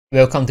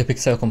Welcome to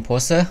Pixel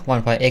Composer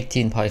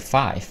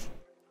 1.18.5.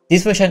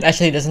 This version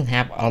actually doesn't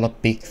have a lot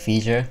of big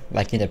feature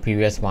like in the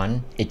previous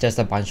one. It's just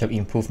a bunch of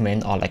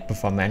improvement on like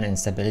performance and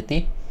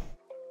stability.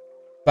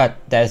 But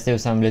there's still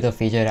some little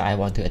feature that I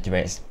want to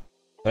address.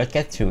 So let's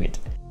get through it.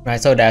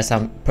 Right, so there's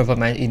some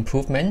performance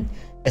improvement,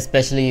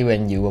 especially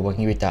when you were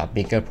working with a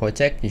bigger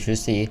project. You should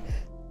see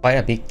quite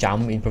a big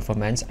jump in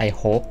performance, I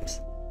hope.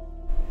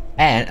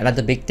 And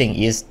another big thing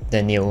is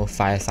the new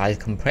file size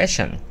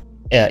compression.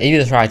 If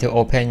you try to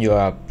open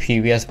your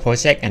previous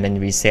project and then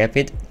resave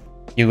it,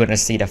 you're gonna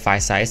see the file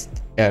size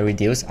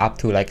reduce up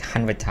to like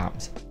 100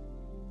 times.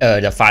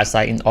 The file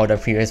size in all the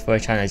previous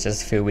version is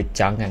just filled with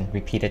junk and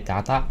repeated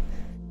data,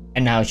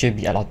 and now it should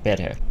be a lot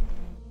better.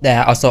 There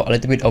are also a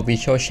little bit of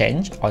visual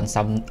change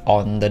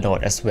on the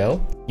node as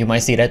well. You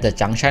might see that the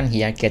junction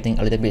here getting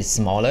a little bit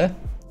smaller,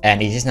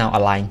 and it is now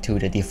aligned to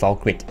the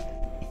default grid.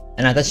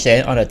 Another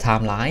change on the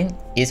timeline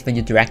is when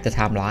you drag the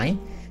timeline,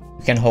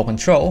 you can hold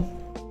Control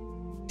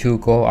to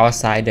go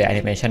outside the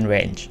animation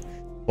range,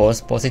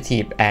 both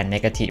positive and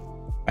negative.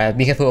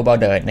 Be careful about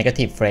the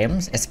negative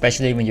frames,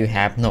 especially when you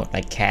have node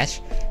like cache,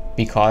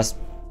 because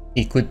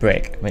it could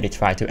break when you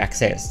try to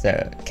access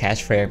the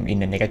cache frame in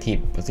the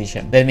negative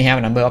position. Then we have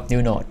a number of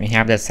new nodes. We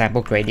have the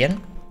sample gradient,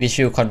 which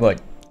will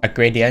convert a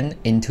gradient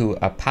into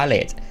a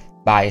palette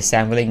by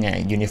sampling a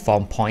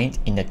uniform point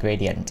in the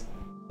gradient.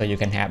 So you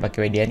can have a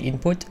gradient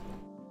input,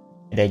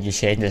 and then you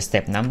change the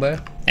step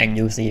number, and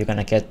you see you're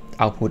gonna get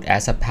output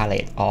as a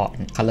palette or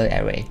color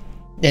array.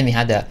 Then we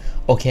have the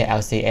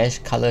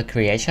OKLCH color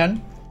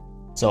creation,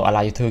 so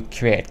allow you to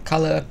create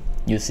color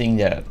using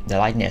the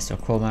lightness or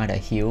chroma, the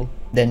hue.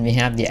 Then we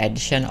have the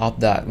addition of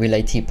the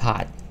relative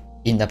path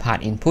in the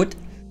path input.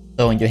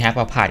 So when you have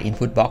a path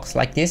input box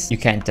like this, you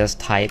can just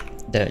type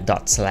the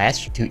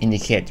 // to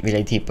indicate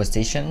relative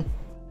position.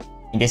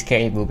 In this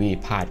case, it will be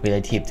path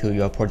relative to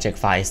your project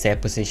file save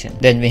position.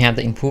 Then we have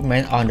the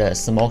improvement on the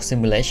smoke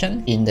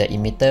simulation. In the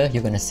emitter,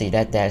 you're gonna see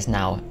that there's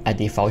now a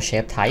default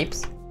shape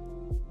types,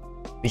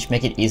 which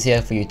make it easier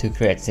for you to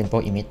create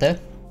simple emitter.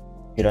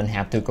 You don't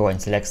have to go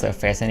and select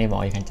surface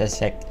anymore. You can just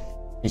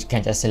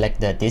select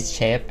the disk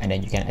shape, and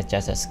then you can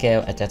adjust the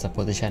scale, adjust the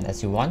position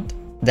as you want.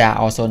 There are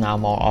also now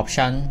more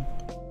options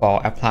for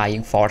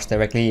applying force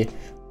directly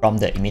from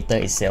the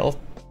emitter itself.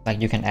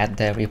 Like you can add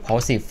the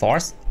repulsive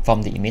force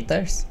from the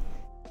emitters.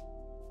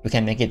 You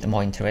can make it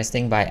more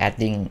interesting by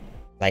adding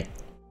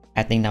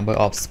number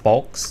of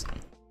spokes.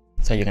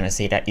 So you're gonna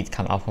see that it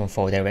come out from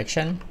 4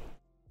 direction.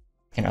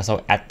 You can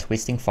also add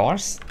twisting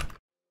force.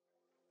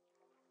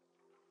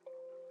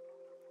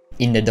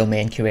 In the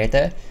domain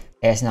curator,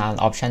 there's now an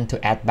option to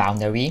add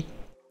boundary,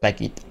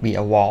 like it be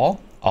a wall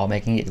or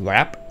making it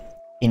wrap.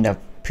 In the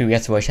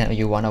previous version, if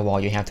you want a wall,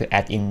 you have to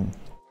add in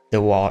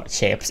the wall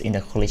shapes in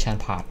the collision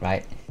part,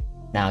 right?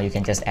 Now you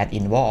can just add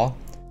in wall,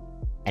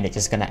 and it's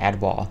just gonna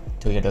add wall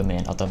to your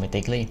domain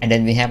automatically. And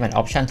then we have an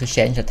option to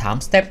change the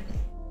time step,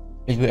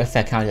 which will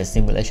affect how the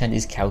simulation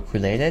is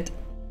calculated.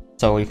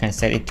 So you can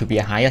set it to be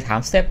a higher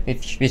time step,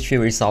 which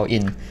will result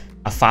in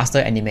a faster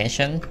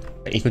animation,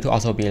 but it could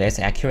also be less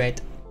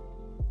accurate.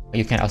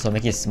 You can also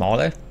make it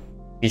smaller,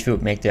 which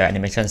will make the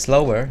animation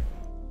slower.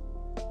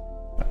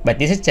 But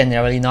this is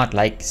generally not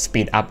like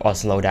speed up or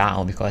slow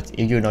down, because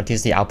if you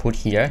notice the output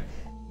here,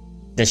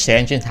 the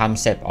change in time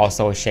step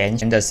also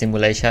change in the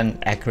simulation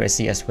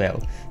accuracy as well.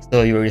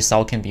 So your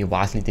result can be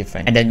vastly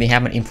different. And then we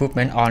have an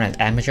improvement on an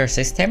armature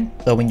system.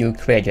 So when you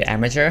create your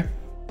armature,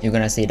 you're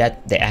gonna see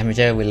that the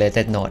armature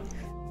related node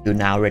will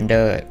now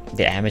render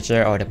the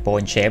armature or the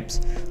bone shapes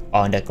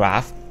on the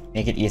graph,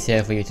 make it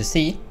easier for you to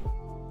see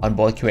on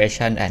both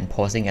creation and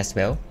posing as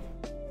well.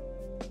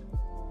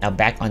 Now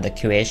back on the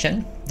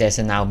creation, there's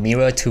a now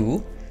mirror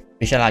tool,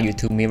 which allows you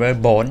to mirror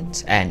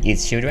bones and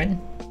its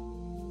children.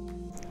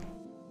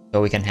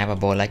 So we can have a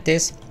bone like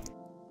this,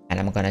 and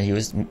I'm gonna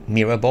use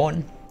mirror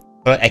bone.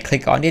 First I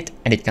click on it,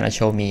 and it's gonna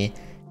show me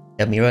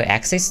the mirror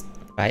axis,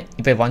 right?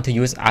 If I want to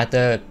use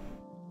other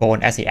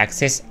bone as the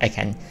axis, I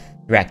can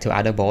drag to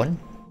other bone.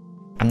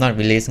 I'm not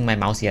releasing my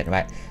mouse yet,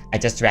 right? I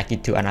just drag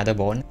it to another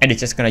bone, and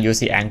it's just gonna use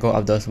the angle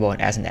of those bones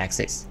as an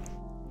axis.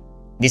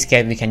 In this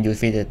case, we can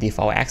use with the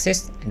default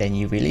axis, and then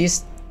you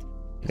release.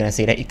 You're gonna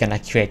see that it's gonna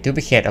create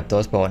duplicate of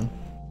those bones,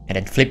 and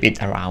then flip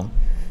it around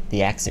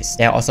the axis.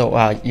 There are also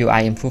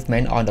UI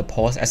improvement on the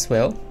pose as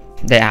well.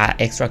 There are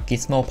extra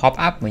gizmo pop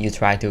up when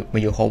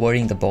you're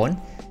hovering the bone,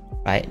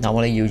 right?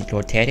 Normally you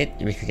rotate it.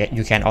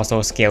 You can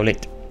also scale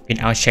it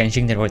without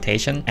changing the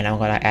rotation. And I'm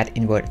gonna add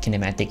invert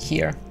kinematic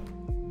here.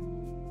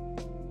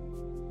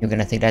 You're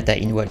gonna see that the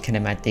invert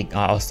kinematic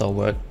also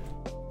work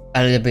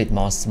a little bit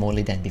more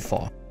smoothly than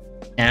before.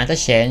 Another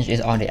change is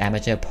on the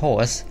armature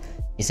pose,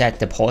 is that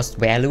the pose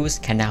values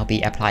can now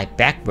be applied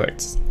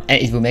backwards,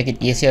 and it will make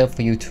it easier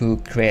for you to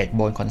create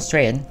bone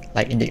constraint.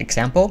 Like in the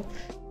example,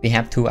 we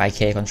have 2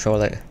 IK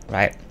controller,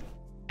 right?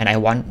 And I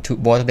want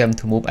both of them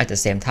to move at the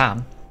same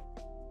time.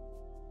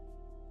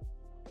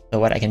 So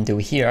what I can do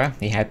here,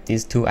 we have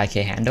these 2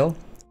 IK handle.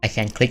 I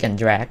can click and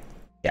drag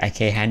the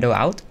IK handle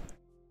out,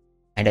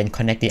 and then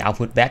connect the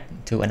output back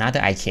to another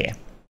IK.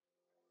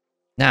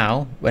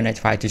 Now, when I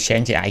try to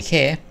change the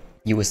IK,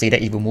 you will see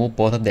that it will move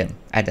both of them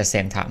at the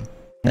same time.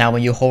 Now,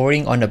 when you're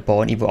hovering on the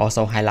bone, it will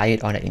also highlight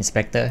it on the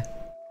inspector.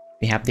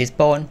 We have this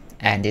bone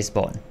and this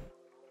bone.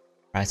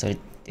 Right, so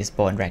this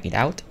bone, drag it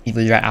out. It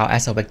will drag out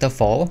as a vector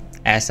 4,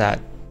 as a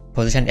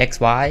position X,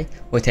 Y,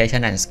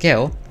 rotation and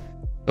scale.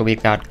 So we're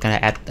gonna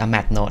add a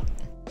math node.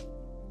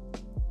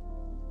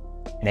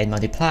 And then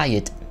multiply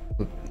it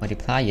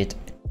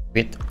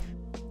with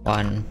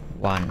 1,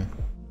 1,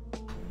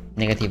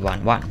 negative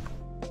 1, 1.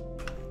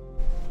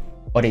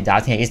 What it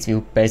does here is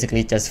you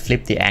basically just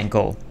flip the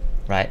angle,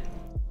 right?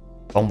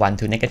 From 1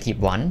 to negative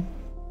 1.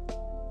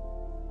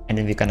 And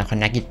then we're gonna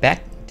connect it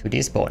back to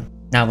this bone.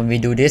 Now when we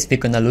do this, we're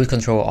gonna lose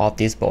control of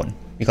this bone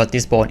because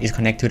this bone is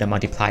connected to the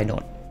multiply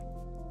node.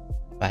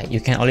 Right? You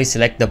can only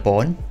select the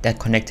bone that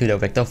connect to the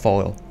vector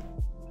 4,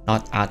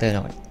 not other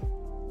node.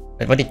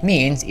 But what it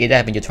means is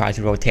that when you try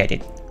to rotate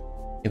it,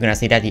 you're gonna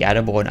see that the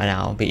other bone are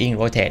now being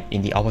rotated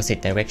in the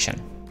opposite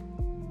direction.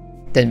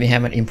 Then we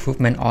have an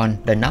improvement on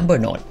the number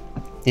node.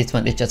 This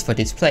one is just for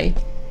display.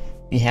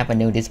 We have a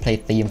new display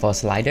theme for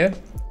slider,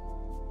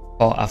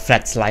 or a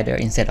flat slider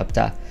instead of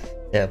the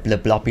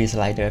bloppy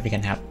slider. We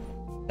can have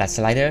flat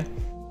slider.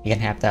 We can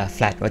have the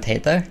flat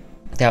rotator.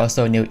 There are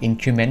also new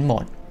increment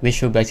mode,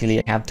 which will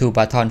basically have 2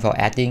 buttons for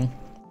adding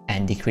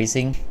and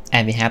decreasing.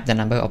 And we have the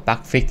number of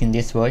bug fixed in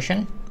this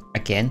version.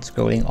 Again,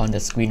 scrolling on the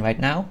screen right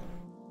now.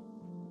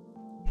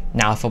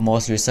 Now for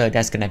most users,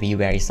 that's gonna be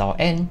where it's all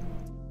end.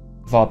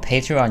 For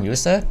Patreon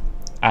user,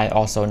 I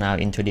also now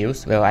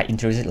introduced, well, I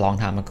introduced it a long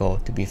time ago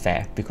to be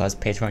fair, because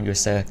Patreon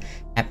user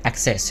have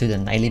access to the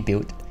nightly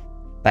build.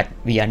 But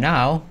we are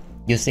now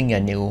using a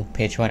new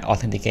Patreon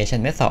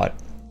authentication method.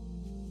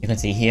 You can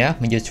see here,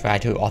 when you try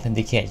to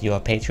authenticate your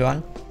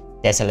Patreon,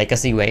 there's a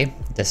legacy way,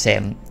 the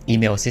same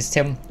email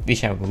system,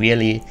 which are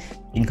really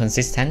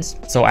inconsistent.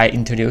 So I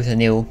introduced a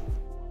new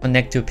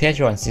connect to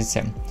Patreon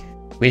system,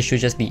 which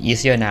should just be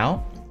easier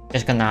now.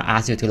 Just gonna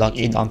ask you to log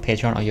in on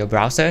Patreon on your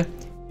browser.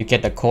 You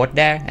get the code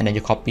there and then you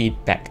copy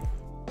it back.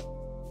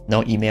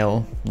 No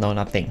email, no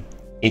nothing.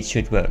 It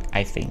should work,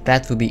 I think.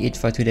 That will be it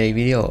for today's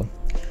video.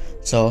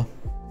 So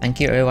thank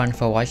you everyone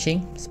for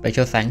watching.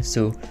 Special thanks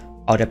to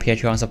all the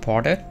Patreon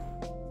supporters.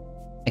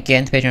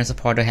 Again, Patreon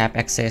supporters have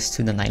access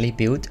to the nightly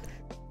build.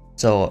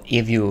 So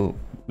if you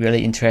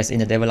really interested in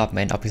the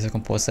development of Visual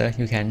Composer,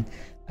 you can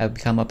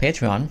become a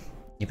Patreon.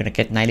 You're gonna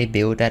get nightly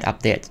build that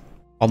update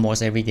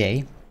almost every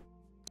day.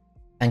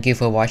 Thank you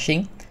for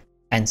watching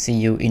and see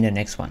you in the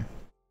next one.